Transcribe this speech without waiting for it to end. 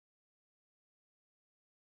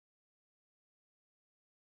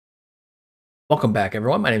Welcome back,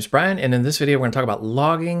 everyone. My name is Brian, and in this video, we're going to talk about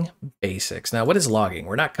logging basics. Now, what is logging?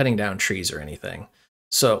 We're not cutting down trees or anything.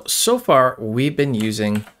 So far, we've been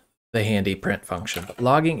using the handy print function, but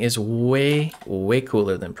logging is way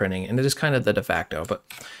cooler than printing, and it is kind of the de facto, but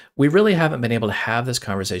we really haven't been able to have this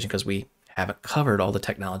conversation because we haven't covered all the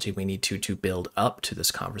technology we need to build up to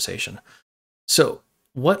this conversation. So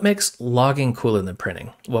what makes logging cooler than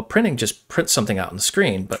printing? Well, printing just prints something out on the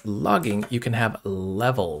screen, but logging, you can have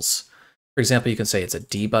levels. For example, you can say it's a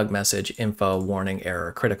debug message, info, warning,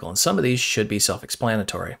 error, critical, and some of these should be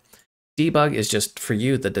self-explanatory. Debug is just for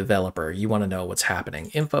you, the developer. You want to know what's happening.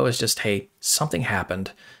 Info is just, hey, something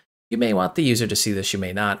happened. You may want the user to see this, you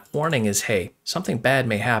may not. Warning is, hey, something bad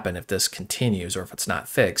may happen if this continues or if it's not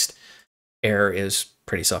fixed. Error is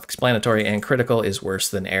pretty self-explanatory, and critical is worse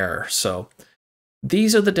than error. So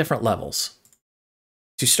these are the different levels.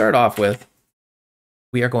 To start off with,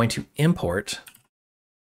 we are going to import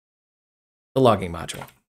the logging module.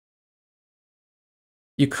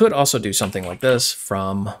 You could also do something like this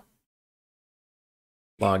from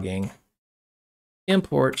logging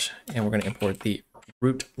import, and we're going to import the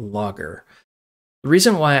root logger. The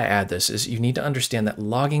reason why I add this is you need to understand that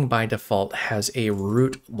logging by default has a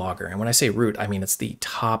root logger. And when I say root, I mean it's the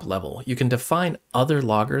top level. You can define other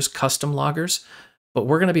loggers, custom loggers, but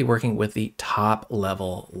we're going to be working with the top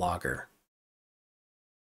level logger.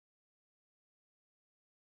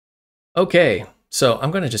 Okay, so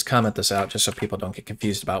I'm going to just comment this out just so people don't get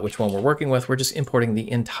confused about which one we're working with. We're just importing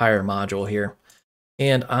the entire module here.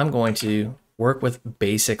 And I'm going to work with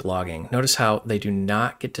basic logging. Notice how they do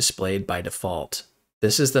not get displayed by default.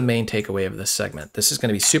 This is the main takeaway of this segment. This is going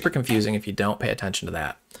to be super confusing if you don't pay attention to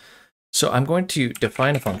that. So I'm going to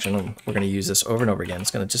define a function, and we're going to use this over and over again.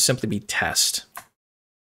 It's going to just simply be test.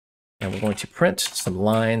 And we're going to print some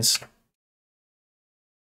lines.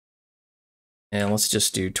 And let's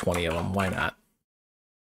just do 20 of them. Why not?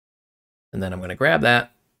 And then I'm going to grab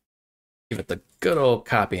that, give it the good old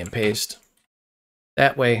copy and paste.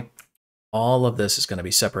 That way, all of this is going to be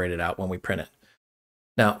separated out when we print it.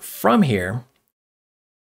 Now, from here,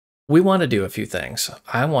 we want to do a few things.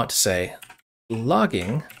 I want to say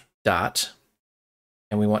logging dot,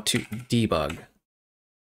 and we want to debug.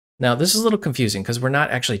 Now, this is a little confusing because we're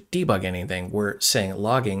not actually debugging anything. We're saying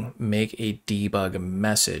logging, make a debug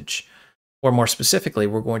message. Or more specifically,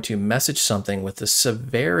 we're going to message something with the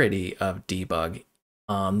severity of debug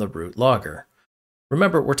on the root logger.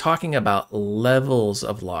 Remember, we're talking about levels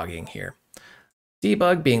of logging here.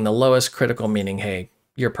 Debug being the lowest, critical meaning, hey,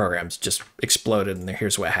 your program's just exploded and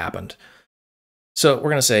here's what happened. So we're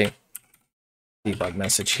going to say debug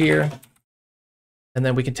message here. And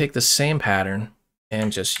then we can take the same pattern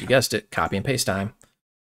and just, you guessed it, copy and paste time.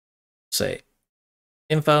 Say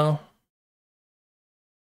info.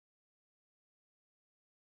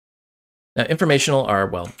 Now, informational are,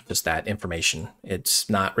 well, just that information. It's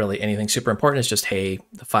not really anything super important. It's just, hey,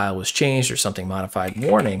 the file was changed or something modified.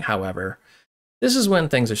 Warning, however, this is when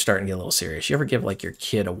things are starting to get a little serious. You ever give like your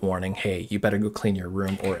kid a warning, hey, you better go clean your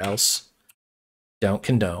room or else? Don't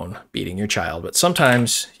condone beating your child, but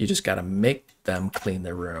sometimes you just got to make them clean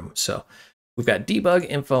their room. So we've got debug,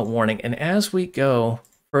 info, warning, and as we go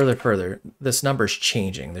further, this number's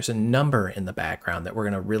changing. There's a number in the background that we're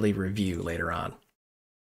going to really review later on.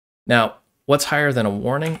 Now, what's higher than a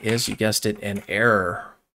warning is, you guessed it, an error.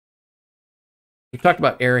 We've talked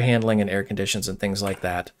about error handling and error conditions and things like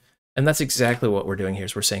that. And that's exactly what we're doing here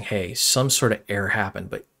is we're saying, hey, some sort of error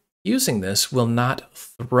happened, but using this will not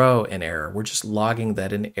throw an error. We're just logging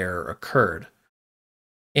that an error occurred.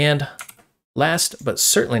 And last, but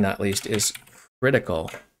certainly not least, is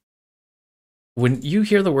critical. When you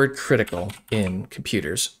hear the word critical in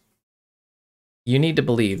computers, you need to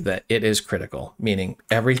believe that it is critical, meaning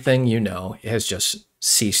everything you know has just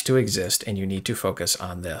ceased to exist and you need to focus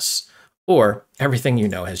on this. Or everything you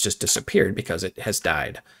know has just disappeared because it has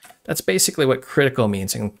died. That's basically what critical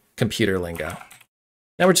means in computer lingo.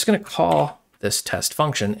 Now we're just going to call this test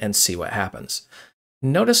function and see what happens.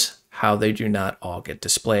 Notice how they do not all get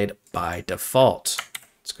displayed by default.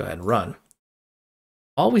 Let's go ahead and run.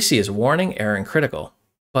 All we see is warning, error, and critical.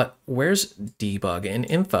 But where's debug and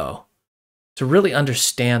info? To really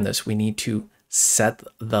understand this, we need to set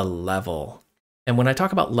the level. And when I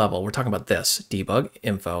talk about level, we're talking about this: debug,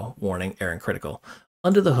 info, warning, error, and critical.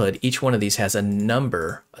 Under the hood, each one of these has a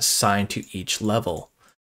number assigned to each level.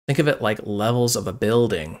 Think of it like levels of a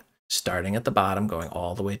building, starting at the bottom, going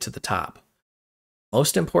all the way to the top.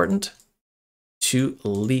 Most important to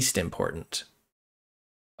least important.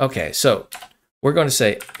 Okay, so we're going to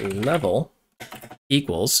say level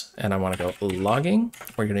equals, and I want to go logging.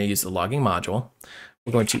 We're going to use the logging module.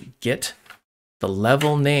 We're going to get the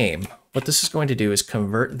level name, what this is going to do is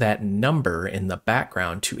convert that number in the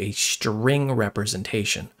background to a string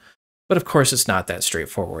representation. But of course, it's not that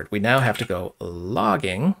straightforward. We now have to go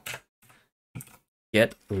logging,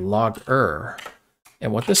 get logger.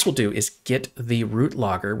 And what this will do is get the root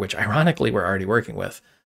logger, which ironically we're already working with.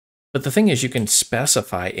 But the thing is, you can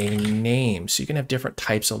specify a name. So you can have different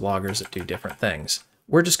types of loggers that do different things.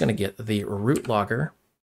 We're just going to get the root logger.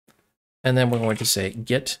 And then we're going to say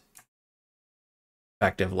get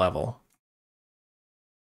effective level.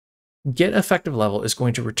 Get effective level is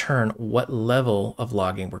going to return what level of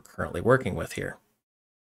logging we're currently working with here.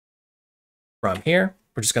 From here,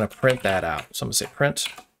 we're just going to print that out. So I'm going to say print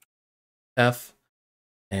f,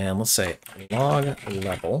 and let's say log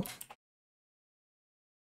level.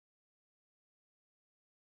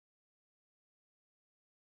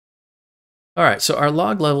 All right, so our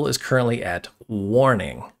log level is currently at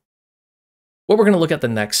warning. What we're going to look at the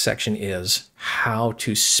next section is how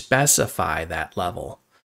to specify that level.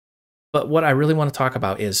 But what I really want to talk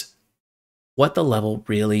about is what the level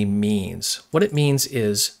really means. What it means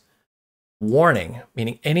is warning,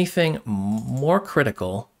 meaning anything more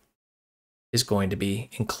critical is going to be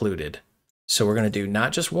included. So we're going to do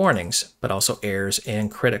not just warnings, but also errors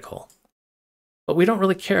and critical. But we don't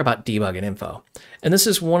really care about debug and info. And this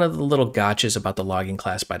is one of the little gotchas about the logging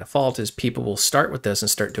class by default is people will start with this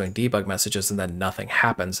and start doing debug messages and then nothing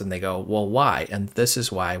happens and they go, well, why? And this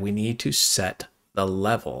is why we need to set the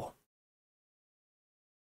level.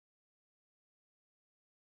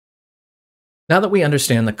 Now that we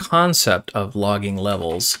understand the concept of logging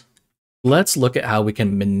levels, let's look at how we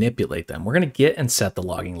can manipulate them. We're going to get and set the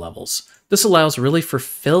logging levels. This allows really for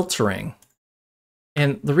filtering.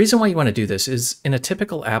 And the reason why you want to do this is in a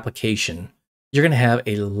typical application, you're going to have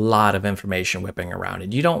a lot of information whipping around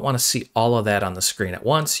and you don't want to see all of that on the screen at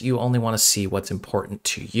once. You only want to see what's important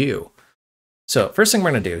to you. So first thing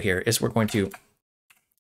we're going to do here is we're going to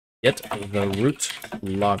get the root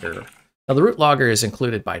logger. Now the root logger is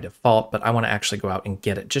included by default, but I want to actually go out and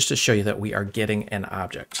get it just to show you that we are getting an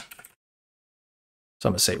object. So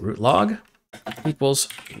I'm going to say root log equals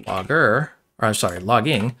logger, or I'm sorry,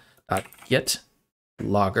 logging dot get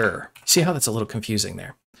logger. See how that's a little confusing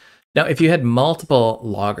there. Now, if you had multiple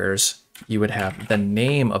loggers, you would have the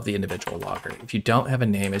name of the individual logger. If you don't have a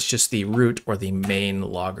name, it's just the root or the main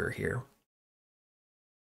logger here.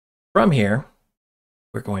 From here,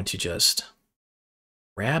 we're going to just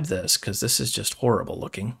grab this because this is just horrible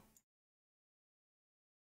looking.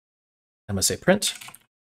 I'm going to say print.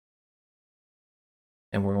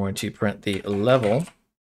 And we're going to print the level.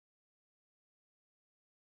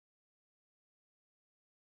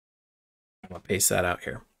 I'm going to paste that out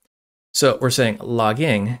here. So we're saying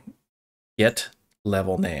logging get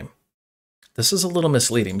level name. This is a little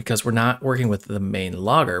misleading because we're not working with the main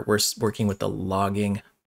logger. We're working with the logging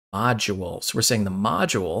module. So we're saying the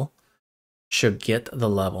module should get the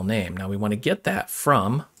level name. Now we want to get that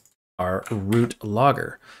from our root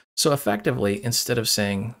logger. So effectively, instead of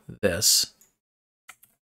saying this,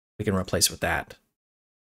 we can replace with that.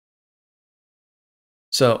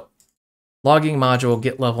 So logging module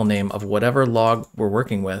get level name of whatever log we're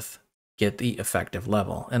working with, get the effective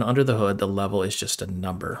level. And under the hood, the level is just a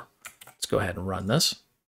number. Let's go ahead and run this.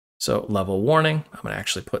 So level warning, I'm going to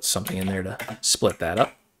actually put something in there to split that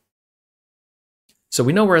up. So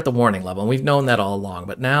we know we're at the warning level, and we've known that all along,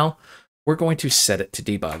 but now we're going to set it to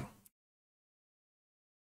debug.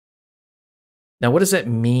 Now, what does that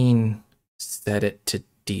mean, set it to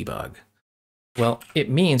debug? Well, it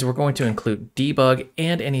means we're going to include debug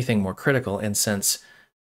and anything more critical, and since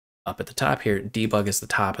up at the top here, debug is the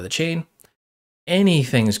top of the chain,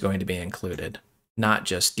 anything's going to be included, not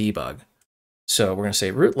just debug. So we're going to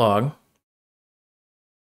say root log,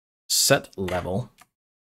 set level,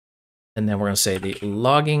 and then we're going to say the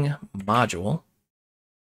logging module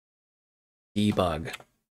debug.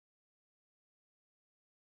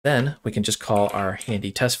 Then we can just call our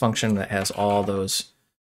handy test function that has all those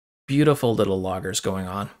beautiful little loggers going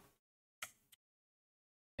on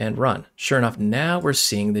and run. Sure enough, now we're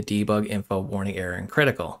seeing the debug info warning error and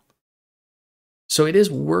critical. So it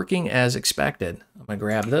is working as expected. I'm going to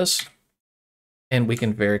grab this and we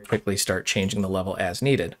can very quickly start changing the level as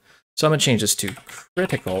needed. So I'm going to change this to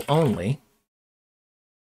critical only.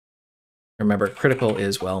 Remember, critical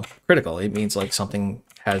is, well, critical. It means like something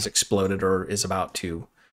has exploded or is about to.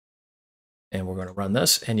 And we're going to run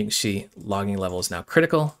this, and you can see logging level is now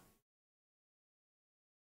critical.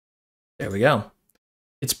 There we go.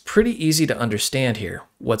 It's pretty easy to understand here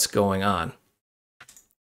what's going on.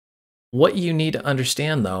 What you need to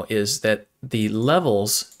understand, though, is that the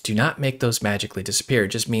levels do not make those magically disappear. It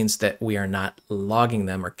just means that we are not logging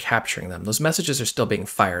them or capturing them. Those messages are still being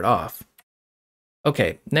fired off.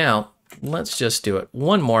 Okay, now let's just do it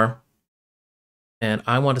one more. And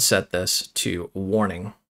I want to set this to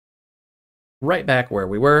warning. Right back where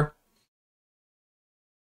we were.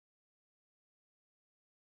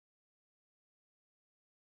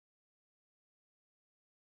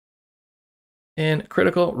 And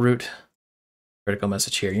critical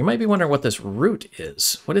message here. You might be wondering what this root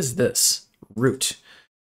is. What is this root?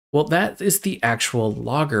 Well, that is the actual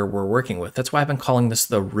logger we're working with. That's why I've been calling this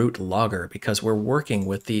the root logger, because we're working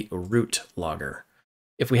with the root logger.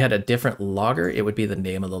 If we had a different logger, it would be the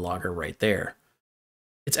name of the logger right there.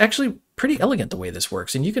 It's actually pretty elegant the way this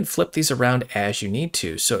works, and you can flip these around as you need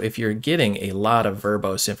to. So if you're getting a lot of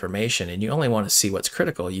verbose information and you only want to see what's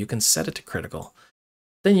critical, you can set it to critical.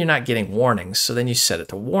 Then you're not getting warnings, so then you set it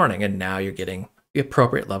to warning, and now you're getting the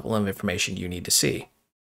appropriate level of information you need to see.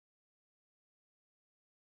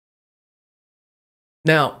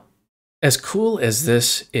 Now, as cool as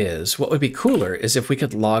this is, what would be cooler is if we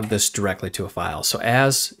could log this directly to a file. So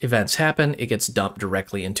as events happen, it gets dumped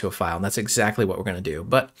directly into a file, and that's exactly what we're going to do.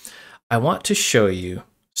 But I want to show you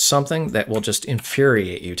something that will just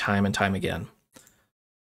infuriate you time and time again.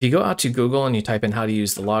 If you go out to Google and you type in how to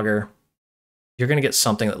use the logger, you're going to get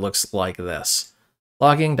something that looks like this.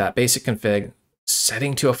 Logging.basicconfig,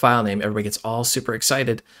 setting to a file name. Everybody gets all super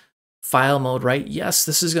excited. File mode, right? Yes,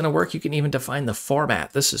 this is going to work. You can even define the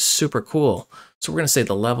format. This is super cool. So we're going to say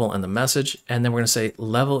the level and the message, and then we're going to say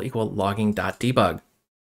level equal logging.debug.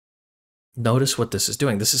 Notice what this is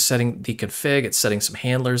doing. This is setting the config. It's setting some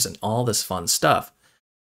handlers and all this fun stuff.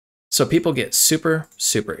 So people get super,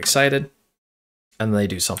 super excited, and they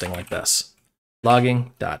do something like this.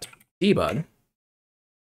 Logging.debug.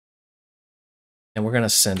 And we're going to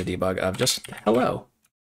send a debug of just hello.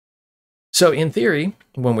 So in theory,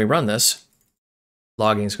 when we run this,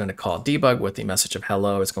 logging is going to call debug with the message of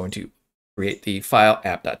hello. It's going to create the file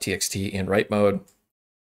app.txt in write mode,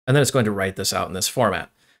 and then it's going to write this out in this format.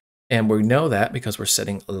 And we know that because we're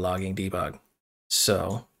setting logging debug.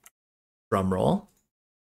 So drum roll.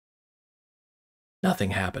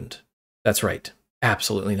 Nothing happened. That's right.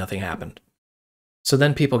 Absolutely nothing happened. So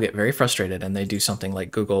then people get very frustrated and they do something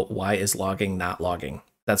like Google, why is logging not logging?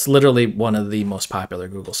 That's literally one of the most popular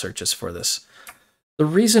Google searches for this. The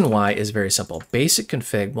reason why is very simple. Basic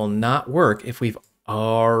config will not work if we've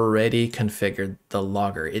already configured the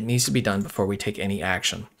logger. It needs to be done before we take any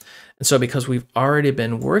action. And so because we've already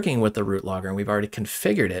been working with the root logger and we've already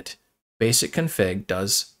configured it, basic config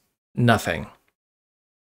does nothing.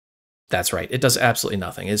 That's right. It does absolutely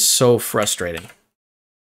nothing. It's so frustrating.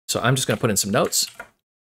 So I'm just going to put in some notes.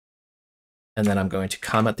 And then I'm going to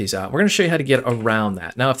comment these out. We're going to show you how to get around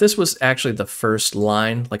that. Now, if this was actually the first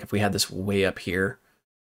line, like if we had this way up here,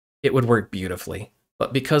 it would work beautifully.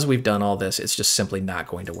 But because we've done all this, it's just simply not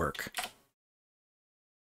going to work.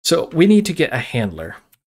 So we need to get a handler.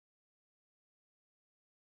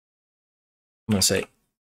 I'm going to say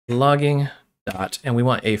logging dot, and we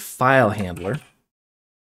want a file handler.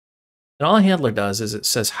 And all a handler does is it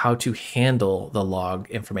says how to handle the log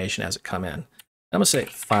information as it come in. I'm going to say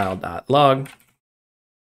file.log. You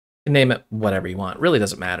can name it whatever you want. It really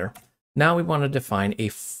doesn't matter. Now we want to define a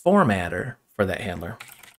formatter for that handler.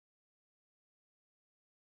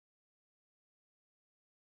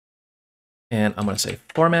 And I'm going to say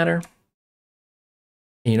formatter.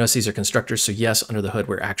 And you notice these are constructors. So yes, under the hood,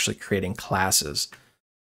 we're actually creating classes.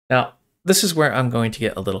 Now, this is where I'm going to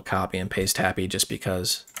get a little copy and paste happy just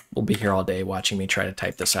because we'll be here all day watching me try to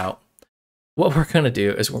type this out. What we're going to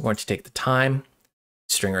do is we're going to take the time,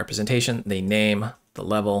 string representation, the name, the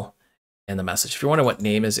level, and the message. If you're wondering what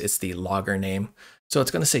name is, it's the logger name. So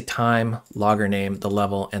it's going to say time, logger name, the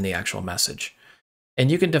level, and the actual message.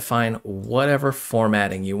 And you can define whatever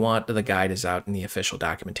formatting you want. The guide is out in the official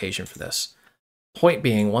documentation for this. Point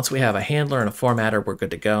being, once we have a handler and a formatter, we're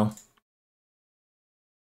good to go.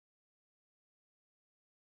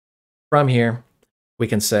 From here, we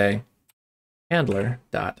can say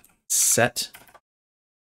handler.set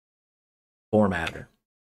formatter.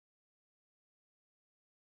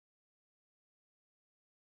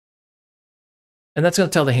 And that's going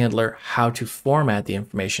to tell the handler how to format the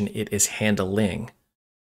information it is handling.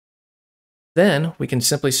 Then we can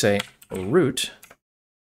simply say root,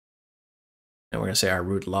 and we're going to say our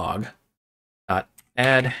root log dot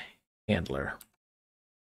add handler.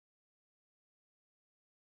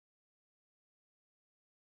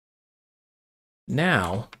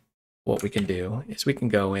 Now, what we can do is we can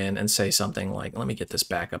go in and say something like, let me get this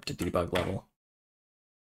back up to debug level.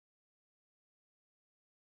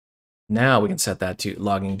 Now we can set that to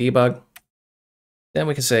logging debug. Then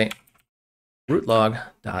we can say root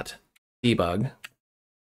log.debug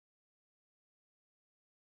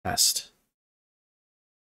test.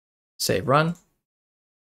 Save run.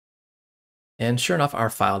 And sure enough, our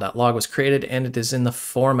file.log was created and it is in the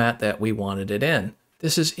format that we wanted it in.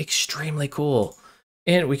 This is extremely cool.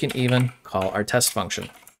 And we can even call our test function.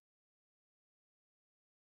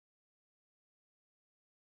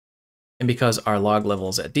 And because our log level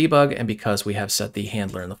is at debug, and because we have set the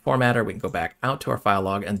handler in the formatter, we can go back out to our file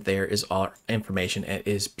log, and there is all our information. It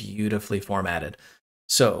is beautifully formatted.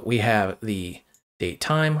 So we have the date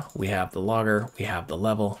time, we have the logger, we have the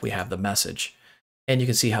level, we have the message. And you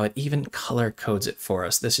can see how it even color codes it for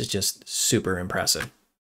us. This is just super impressive.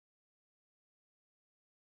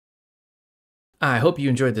 I hope you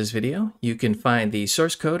enjoyed this video. You can find the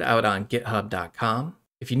source code out on github.com.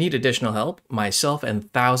 If you need additional help, myself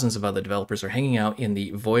and thousands of other developers are hanging out in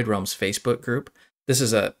the Void Realms Facebook group. This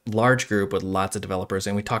is a large group with lots of developers,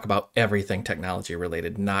 and we talk about everything technology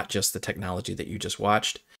related, not just the technology that you just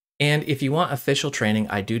watched. And if you want official training,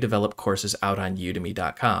 I do develop courses out on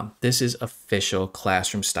udemy.com. This is official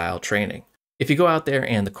classroom style training. If you go out there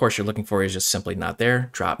and the course you're looking for is just simply not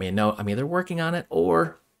there, drop me a note. I'm either working on it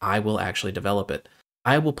or I will actually develop it.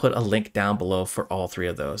 I will put a link down below for all three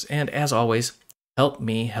of those. And as always, help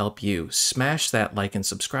me help you. Smash that like and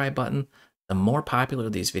subscribe button. The more popular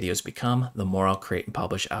these videos become, the more I'll create and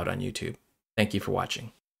publish out on YouTube. Thank you for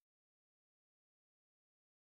watching.